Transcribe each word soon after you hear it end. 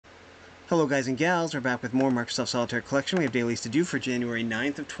Hello guys and gals, we're back with more Microsoft Solitaire Collection. We have dailies to do for January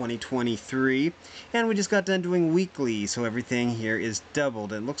 9th of 2023, and we just got done doing weekly, so everything here is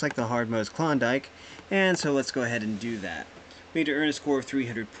doubled. It looks like the hard mode is Klondike, and so let's go ahead and do that. We need to earn a score of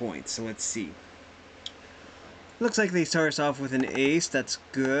 300 points, so let's see. Looks like they start us off with an ace, that's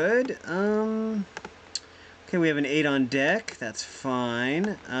good. Okay, we have an 8 on deck, that's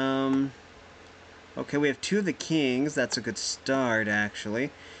fine. Okay, we have 2 of the kings, that's a good start actually.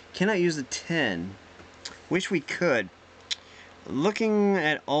 Cannot use the 10. Wish we could. Looking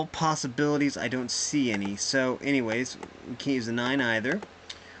at all possibilities, I don't see any. So, anyways, we can't use the 9 either.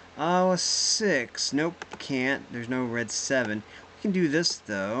 Oh, a 6. Nope, can't. There's no red 7. We can do this,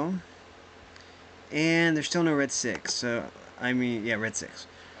 though. And there's still no red 6. So, I mean, yeah, red 6.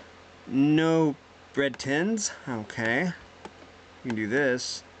 No red 10s. Okay. We can do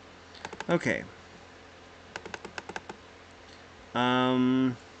this. Okay.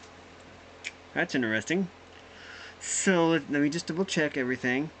 That's interesting. So let me just double check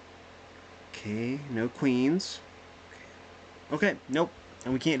everything. Okay, no queens. Okay, nope.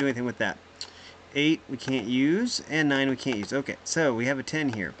 And we can't do anything with that. 8 we can't use, and 9 we can't use. Okay, so we have a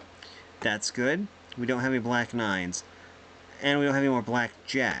 10 here. That's good. We don't have any black 9s. And we don't have any more black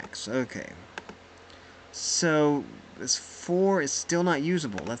jacks. Okay. So this 4 is still not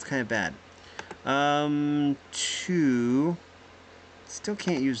usable. That's kind of bad. 2. Still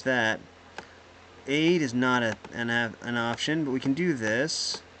can't use that. 8 is not an option, but we can do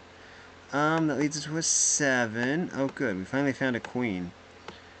this. That leads us to a 7. Oh, good. We finally found a queen.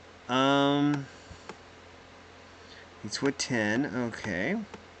 Leads to a 10. Okay.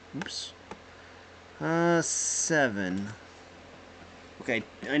 Oops. 7. Okay,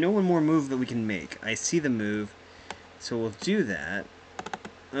 I know one more move that we can make. I see the move, so we'll do that.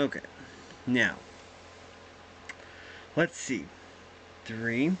 Okay. Now, let's see.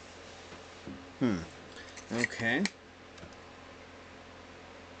 3. Okay.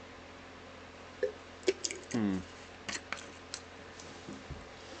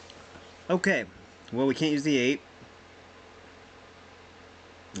 Okay. Well, we can't use the 8.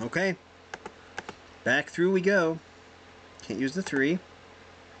 Okay. Back through we go. Can't use the 3.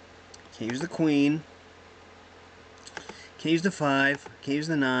 Can't use the queen. Can't use the 5. Can't use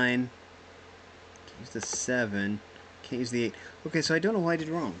the 9. Can't use the 7. Can't use the 8. Okay, so I don't know what I did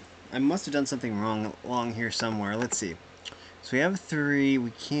wrong. I must have done something wrong along here somewhere. Let's see. So we have a 3.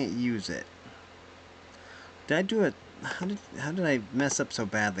 We can't use it. Did I do it? How did I mess up so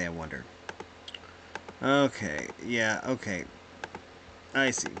badly, I wonder? Okay. Yeah, okay.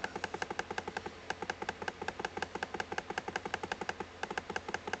 I see.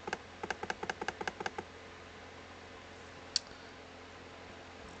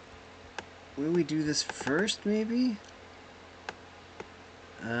 Will we do this first, maybe?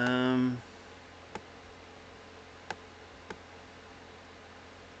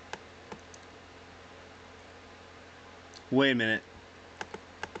 Wait a minute.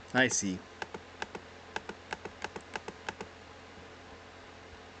 I see.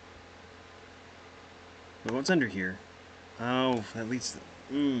 But what's under here? Oh, at least...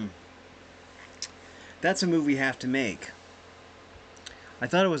 That's a move we have to make. I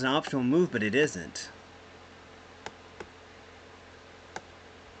thought it was an optional move, but it isn't.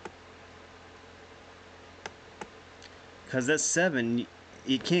 Because that's 7,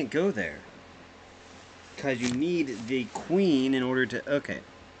 you can't go there. Because you need the queen in order to... Okay.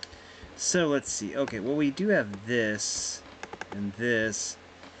 So, let's see. Okay, well, we do have this and this.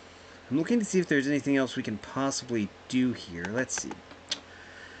 I'm looking to see if there's anything else we can possibly do here. Let's see.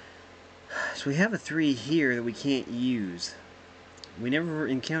 So we have a 3 here that we can't use. We never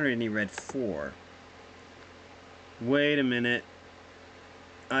encountered any red 4. Wait a minute.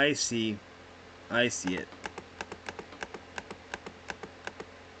 I see. I see it.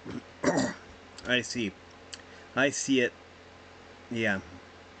 I see. I see it. Yeah.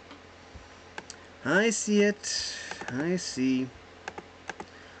 I see it. I see.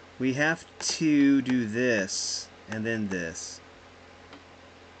 We have to do this, and then this.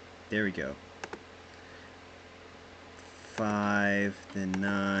 There we go. 5, then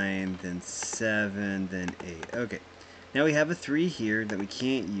 9, then 7, then 8. Okay. Now we have a 3 here that we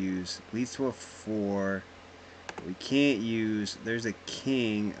can't use. Leads to a 4. We can't use. There's a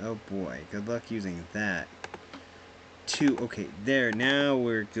king. Oh boy. Good luck using that. 2. Okay. There. Now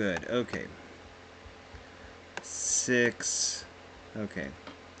we're good. Okay. 6. Okay.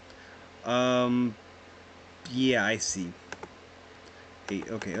 Yeah, I see.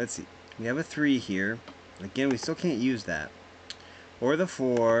 8. Okay, let's see. We have a 3 here. Again, we still can't use that. Or the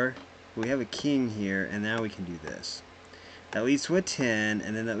 4. We have a king here, and now we can do this. That leads to a 10,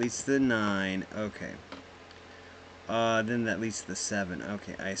 and then that leads to the 9. Okay. Then that leads to the 7.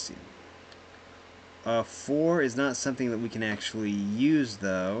 Okay, I see. 4 is not something that we can actually use,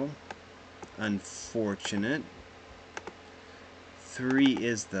 though. Unfortunate. 3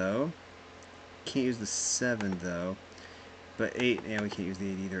 is, though. Can't use the 7, though. But 8, yeah, we can't use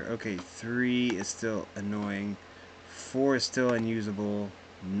the 8 either. Okay, 3 is still annoying. 4 is still unusable.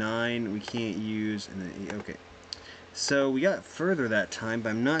 9 we can't use, and then 8, okay. So we got further that time, but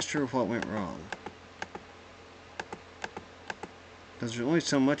I'm not sure what went wrong. Because there's only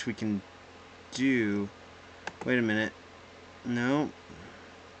so much we can do. Wait a minute. No.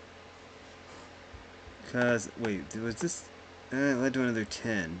 Because, wait, was this... it led to another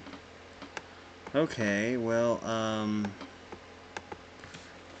 10. Okay, well,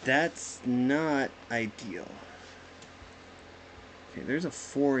 that's not ideal. Okay, there's a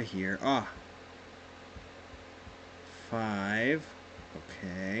 4 here. Ah. 5.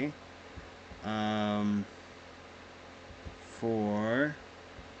 Okay. 4.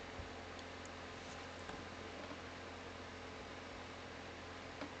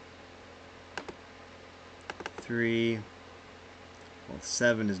 Three. Well,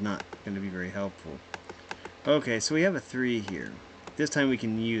 7 is not going to be very helpful. Okay, so we have a 3 here. This time we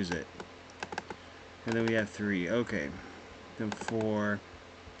can use it. And then we have 3. Okay. Then 4.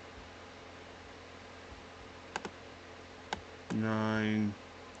 9.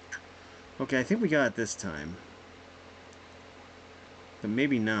 Okay, I think we got it this time. But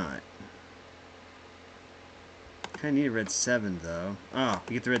maybe not. Kinda need a red 7, though. Ah,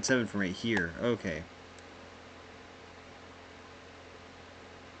 we get the red 7 from right here. Okay.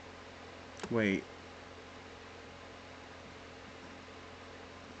 Wait.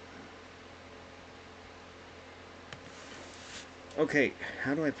 Okay,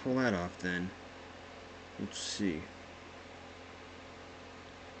 how do I pull that off, then? Let's see.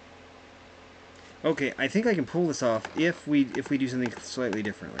 Okay, I think I can pull this off if we do something slightly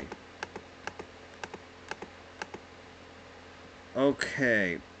differently.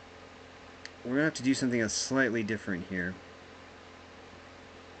 Okay. We're gonna have to do something slightly different here.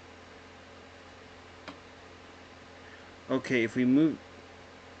 Okay, if we move...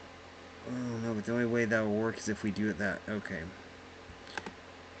 Oh, no, but the only way that will work is if we do it that... Okay.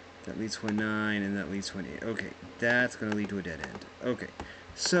 That leads to a 9, and that leads to an 8. Okay, that's going to lead to a dead end. Okay.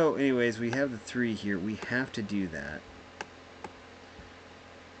 So, anyways, we have the 3 here. We have to do that.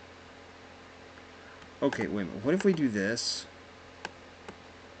 Okay, wait a minute. What if we do this?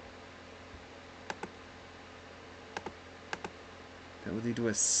 That would lead to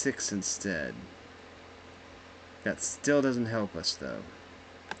a 6 instead. That still doesn't help us, though.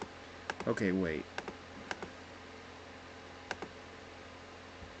 Okay, wait.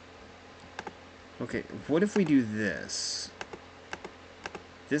 Okay, what if we do this?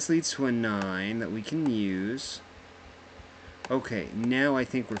 This leads to a 9 that we can use. Okay, now I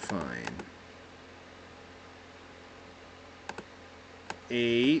think we're fine.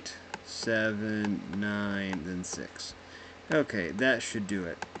 8, 7, 9, then 6. Okay, that should do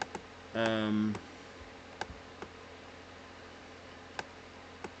it.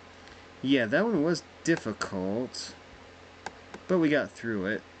 Yeah, that one was difficult, but we got through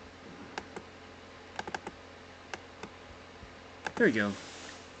it. There we go.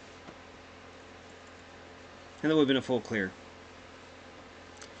 And that would have been a full clear.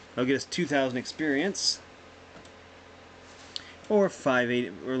 That'll get us 2,000 experience. Or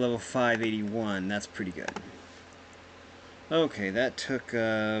 580, or level 581. That's pretty good. Okay, that took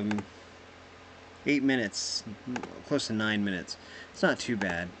 8 minutes. Close to 9 minutes. It's not too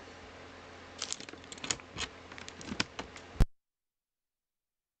bad.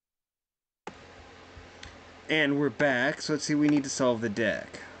 And we're back, so let's see, we need to solve the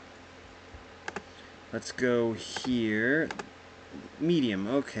deck. Let's go here. Medium,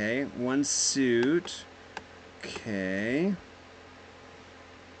 okay. 1 suit. Okay.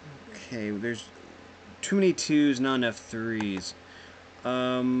 Okay, there's too many 2s, not enough 3s.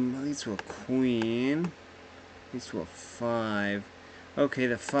 Leads to a queen. Leads to a 5. Okay,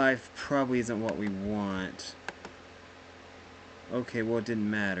 the 5 probably isn't what we want. Okay, well, it didn't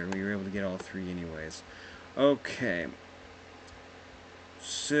matter. We were able to get all 3 anyways. Okay.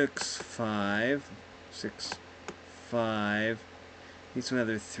 6, 5. 6, 5. Needs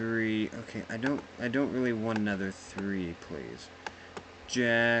another 3. Okay, I don't really want another 3, please.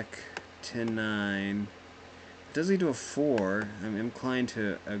 Jack, 10, 9. It does lead to a 4. I'm inclined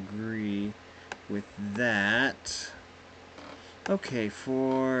to agree with that. Okay,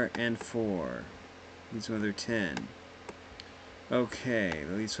 4 and 4. Leads to another 10. Okay,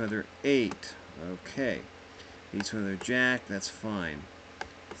 that leads to another 8. Okay. Leads to another jack, that's fine.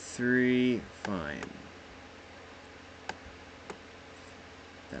 3, fine.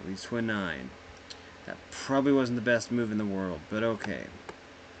 That leads to a 9. That probably wasn't the best move in the world, but okay.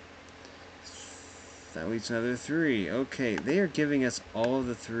 That leads to another 3. Okay, they are giving us all of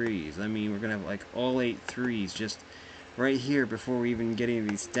the 3s. I mean, we're going to have like all 8 3s just right here before we even get any of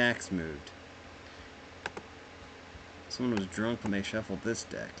these stacks moved. Someone was drunk when they shuffled this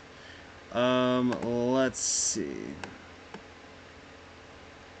deck. Let's see.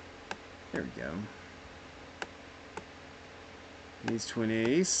 There we go. Leads to an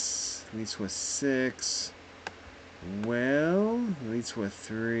ace. Leads to a 6. Well, leads to a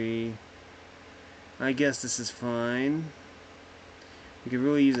 3. I guess this is fine. We could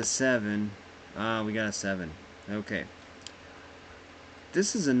really use a 7. Ah, we got a 7. Okay.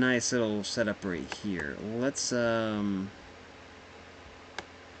 This is a nice little setup right here. Let's, try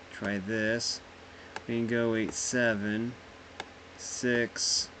this. We can go 8, 7,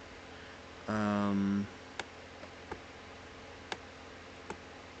 6, 5,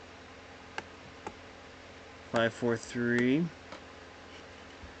 4, 3.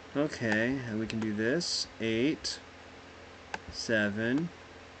 Okay, and we can do this. 8, 7,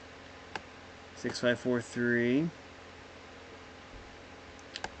 6, 5, 4, 3,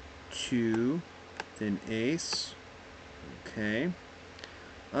 2, then ace. Okay.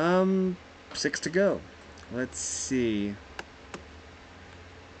 6 to go. Let's see.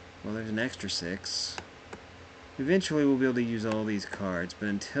 Well, there's an extra 6. Eventually we'll be able to use all these cards, but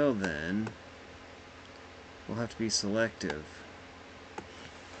until then, we'll have to be selective.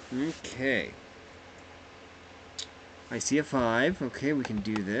 Okay. I see a 5. Okay, we can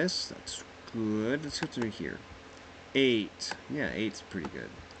do this. That's good. Let's see what's under here. 8. Yeah, 8's pretty good.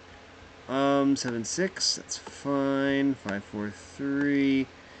 7, 6. That's fine. 5, 4, 3.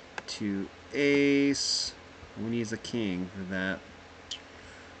 2, ace. We need a king for that.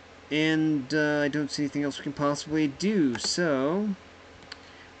 And I don't see anything else we can possibly do, so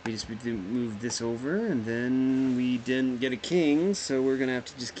we just move this over, and then we didn't get a king, so we're gonna have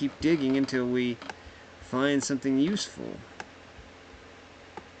to just keep digging until we find something useful.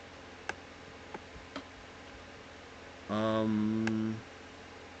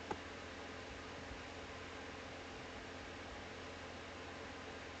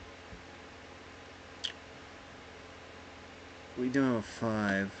 We don't have a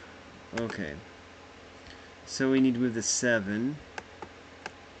 5. Okay. So we need to move the 7.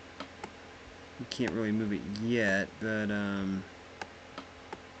 We can't really move it yet, but,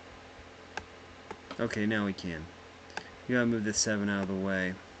 okay, now we can. We gotta move the 7 out of the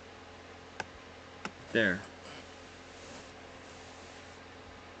way. There.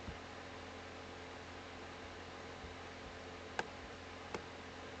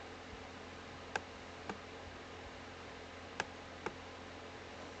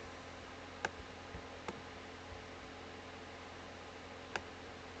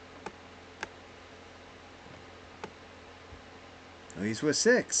 At least with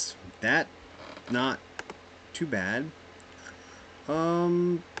 6. That, not too bad.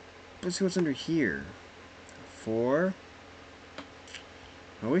 Let's see what's under here. 4.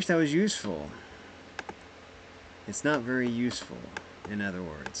 I wish that was useful. It's not very useful, in other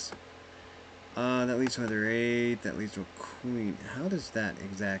words. That leads to another 8. That leads to a queen. How does that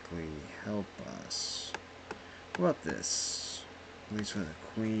exactly help us? What about this? Leads to another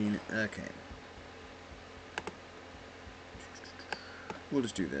queen. Okay. We'll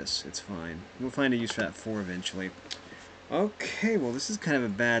just do this. It's fine. We'll find a use for that 4 eventually. Okay, well this is kind of a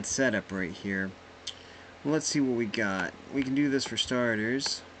bad setup right here. Well, let's see what we got. We can do this for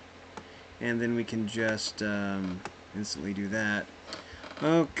starters. And then we can just instantly do that.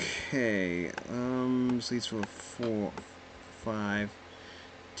 Okay. This leads to a 4, 5,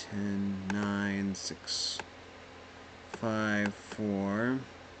 10, 9, 6, 5, 4.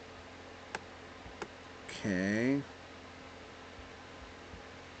 Okay.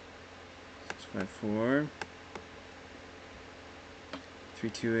 5, 4. 3,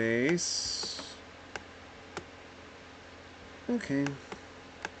 2, ace. Okay.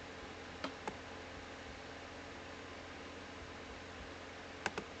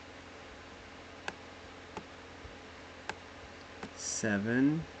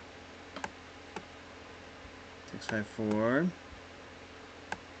 Seven. 6, 5, 4.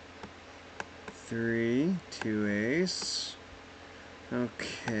 3, 2, ace.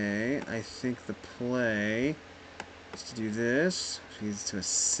 Okay, I think the play is to do this. Which leads to a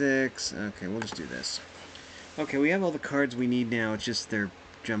 6. Okay, we'll just do this. Okay, we have all the cards we need now. It's just they're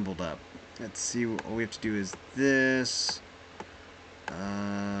jumbled up. Let's see. All we have to do is this.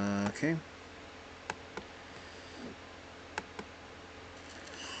 Okay.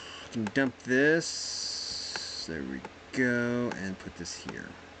 can dump this. There we go. And put this here.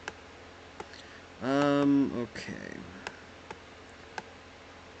 Okay.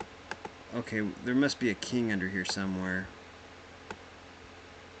 Okay, there must be a king under here somewhere.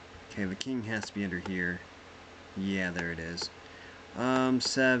 Okay, the king has to be under here. Yeah, there it is.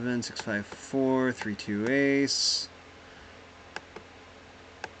 7, 6, 5, 4, 3, 2, ace.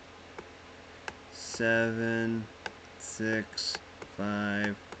 7, 6,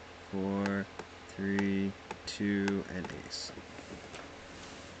 5, 4, 3, 2, and ace.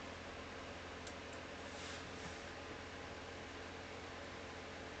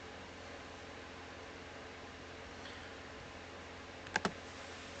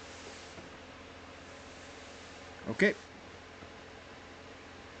 Okay.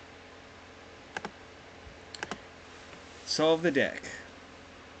 Solve the deck.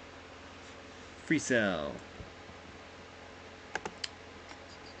 Free cell.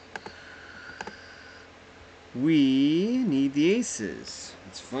 We need the aces.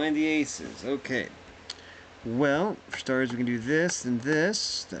 Let's find the aces. Okay. Well, for starters, we can do this and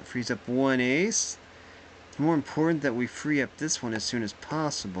this. That frees up one ace. It's more important that we free up this one as soon as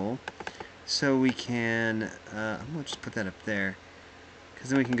possible. So we can... I'm going to just put that up there.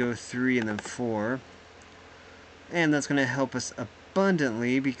 Because then we can go 3 and then 4. And that's going to help us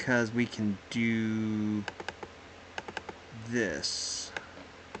abundantly because we can do this.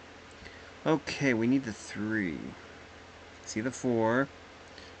 Okay, we need the 3. See the 4.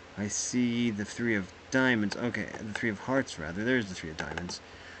 I see the 3 of diamonds. Okay, the 3 of hearts, rather. There's the 3 of diamonds.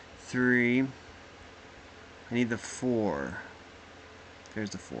 3. I need the 4. There's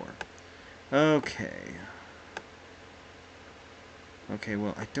the 4. Okay. Okay,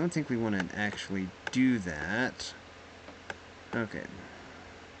 well, I don't think we want to actually do that. Okay.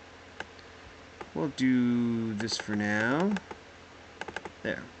 We'll do this for now.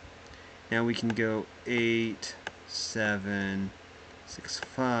 There. Now we can go 8, 7, 6,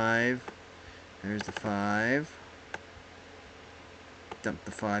 5. There's the 5. Dump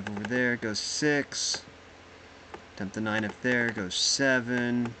the 5 over there. Goes 6. Dump the 9 up there. Goes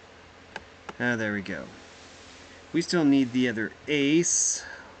 7. Ah, there we go. We still need the other ace.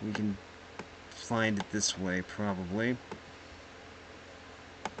 We can find it this way, probably.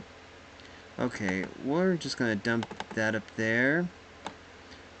 Okay, we're just going to dump that up there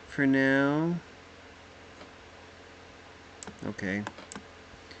for now. Okay.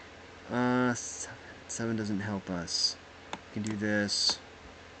 7 doesn't help us. We can do this.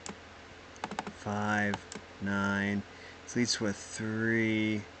 5, 9. This leads to a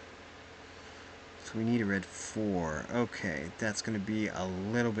 3. So we need a red 4. Okay, that's going to be a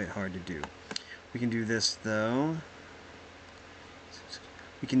little bit hard to do. We can do this, though.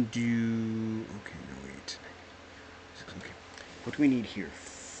 We can do... Okay, no, wait. Okay. What do we need here?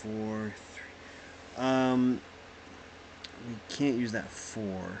 4, 3. We can't use that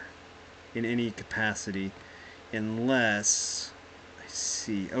 4 in any capacity unless... I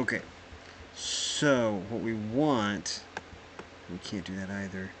see. Okay. So, what we want... We can't do that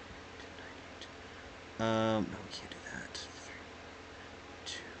either. No, we can't do that. 3,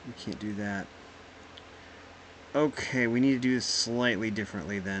 2, we can't do that. Okay, we need to do this slightly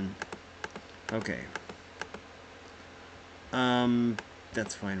differently then. Okay.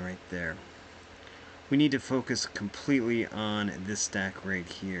 That's fine right there. We need to focus completely on this stack right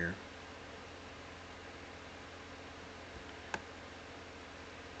here.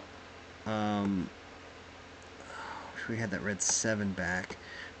 Wish we had that red 7 back.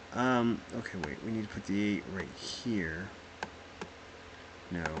 Okay, wait, we need to put the 8 right here.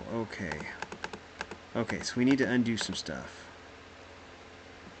 No, okay. Okay, so we need to undo some stuff.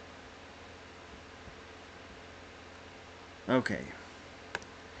 Okay.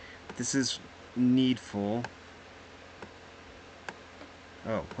 This is needful.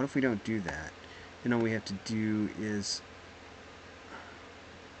 Oh, what if we don't do that? Then all we have to do is...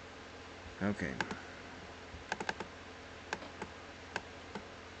 Okay.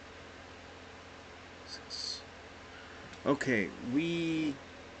 Okay,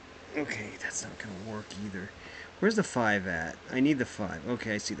 okay, that's not gonna work either. Where's the 5 at? I need the 5.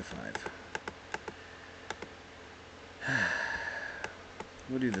 Okay, I see the 5.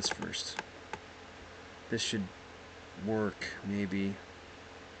 We'll do this first. This should work, maybe.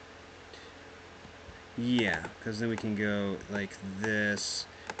 Yeah, because then we can go like this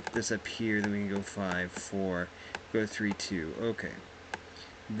up here, then we can go 5, 4, go 3, 2. Okay.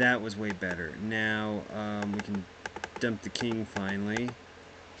 That was way better. Now, we can dump the king finally.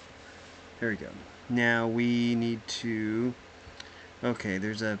 There we go. Now we need to... Okay,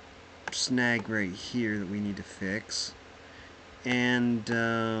 there's a snag right here that we need to fix. And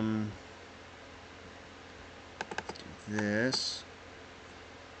let's do this.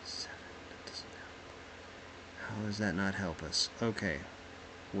 7, that doesn't help. How does that not help us? Okay,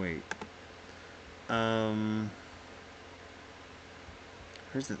 wait.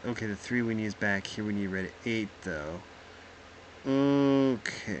 Where's the, okay, the 3 we need is back here. We need red 8 though.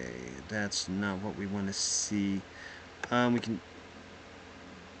 Okay, that's not what we want to see. We can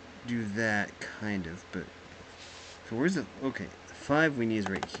do that kind of, but so where's the, okay, the 5 we need is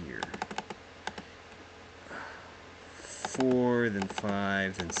right here. 4, then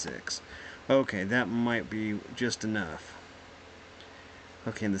 5, then 6. Okay, that might be just enough.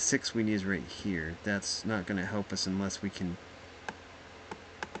 Okay, and the 6 we need is right here. That's not going to help us unless we can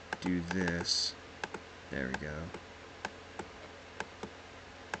do this. There we go.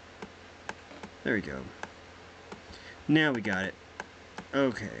 There we go. Now we got it.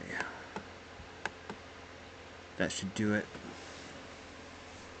 Okay. That should do it.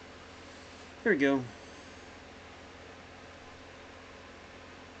 There we go.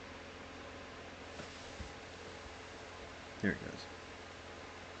 There it goes.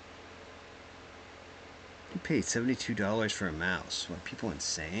 You paid $72 for a mouse. What, are people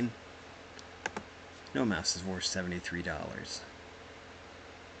insane? No mouse is worth $73.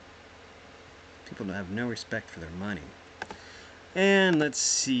 People don't have no respect for their money. And let's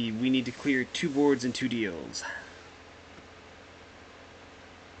see, we need to clear 2 boards and 2 deals.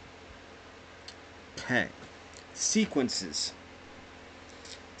 Okay. Sequences.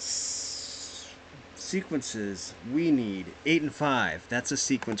 Sequences we need. 8 and 5, that's a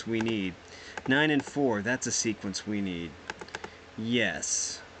sequence we need. 9 and 4, that's a sequence we need.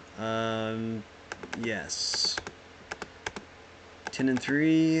 Yes. Yes. 10 and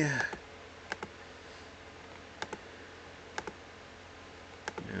 3.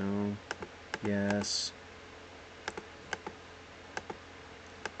 No. Yes.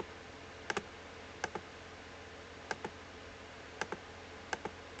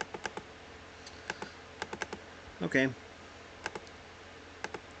 Okay.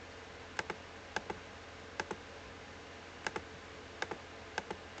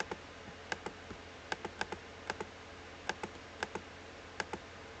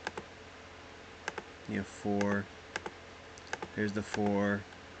 You have 4. There's the 4.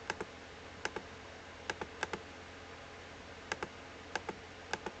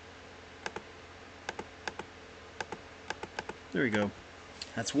 There we go.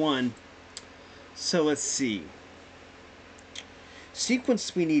 That's 1. So let's see.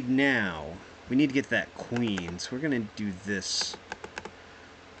 Sequence we need now. We need to get that queen. So we're going to do this.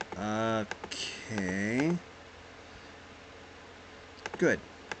 Okay. Good.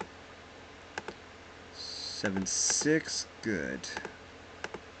 7, 6. Good.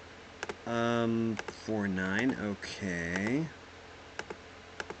 4, 9. Okay.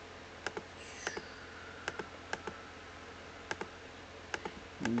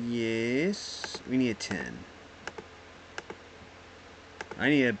 Yes. We need a 10. I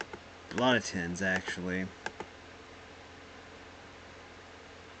need a lot of 10s, actually.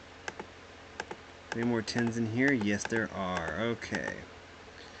 Any more 10s in here? Yes, there are. Okay.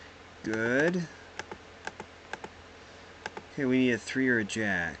 Good. Okay, we need a 3 or a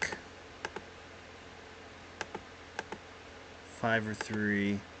jack. 5 or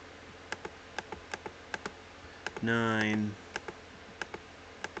 3. 9.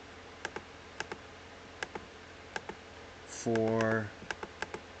 4.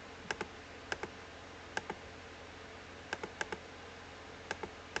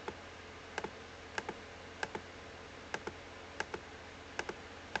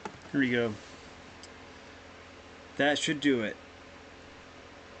 'Here we go. That should do it.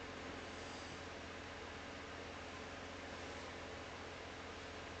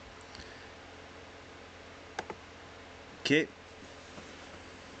 Okay.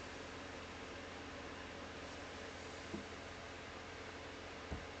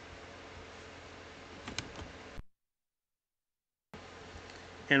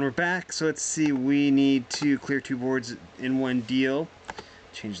 And we're back, so let's see, we need to clear 2 boards in 1 deal.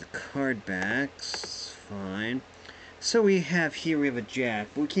 Change the card back, fine. So we have here, we have a jack,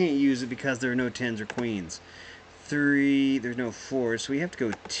 but we can't use it because there are no 10s or queens. 3, there's no 4s, so we have to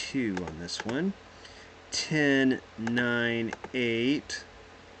go 2 on this one. 10, 9, 8,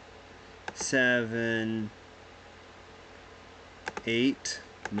 7, 8,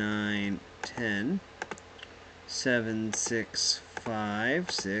 9, 10, 7, 6, 5,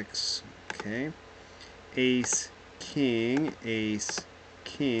 6, okay. Ace, king, ace,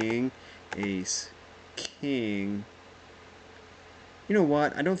 king, ace, king. You know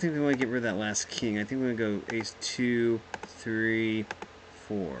what? I don't think we want to get rid of that last king. I think we're going to go ace 2, 3,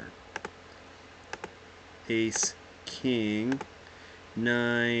 4. Ace, king.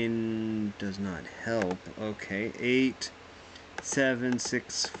 9 does not help. Okay, 8, 7,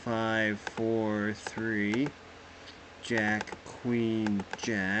 6, 5, 4, 3. Jack, queen,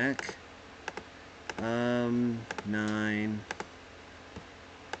 jack. 9. Can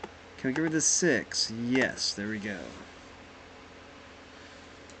we get rid of the 6? Yes, there we go.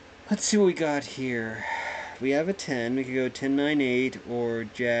 Let's see what we got here. We have a 10. We could go 10, 9, 8, or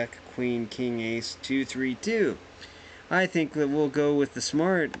jack, queen, king, ace, 2, 3, 2. I think that we'll go with the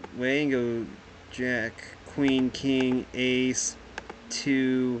smart way and go jack, queen, king, ace,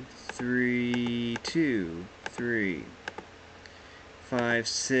 2, 3, 2, 3. 5,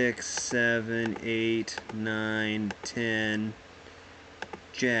 6, 7, 8, 9, 10,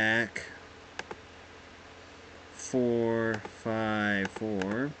 jack, 4, 5,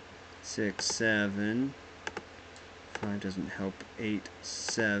 4, 6, 7, 5 doesn't help, 8,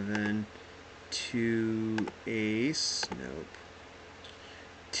 7, 2, ace, nope,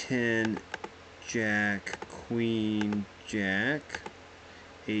 10, jack, queen, jack,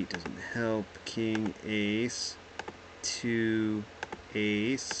 8 doesn't help, king, ace, 2,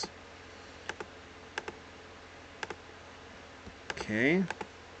 ace. Okay.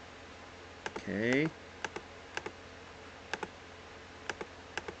 Okay.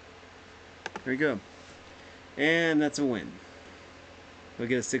 There we go. And that's a win. We'll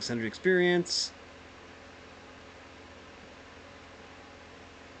get a 600 experience.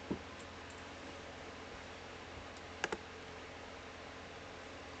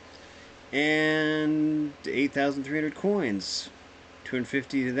 And 8,300 coins.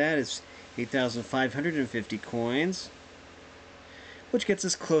 250 to that is 8,550 coins, which gets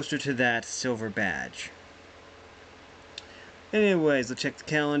us closer to that silver badge. Anyways, let's check the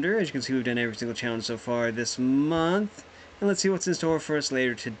calendar. As you can see, we've done every single challenge so far this month. And let's see what's in store for us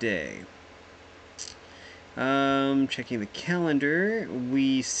later today. Checking the calendar,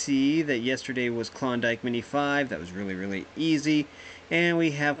 we see that yesterday was Klondike Mini 5. That was really, really easy. And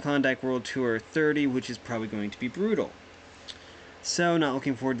we have Klondike World Tour 30, which is probably going to be brutal. So, not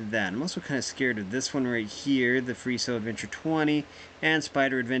looking forward to that. I'm also kind of scared of this one right here, the Free Cell Adventure 20 and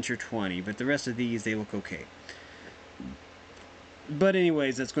Spider Adventure 20. But the rest of these, they look okay. But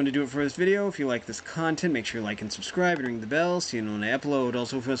anyways, that's going to do it for this video. If you like this content, make sure you like and subscribe and ring the bell so you know when I upload.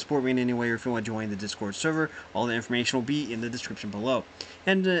 Also, if you want to support me in any way or if you want to join the Discord server, all the information will be in the description below.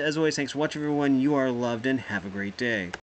 And as always, thanks for watching, everyone. You are loved and have a great day.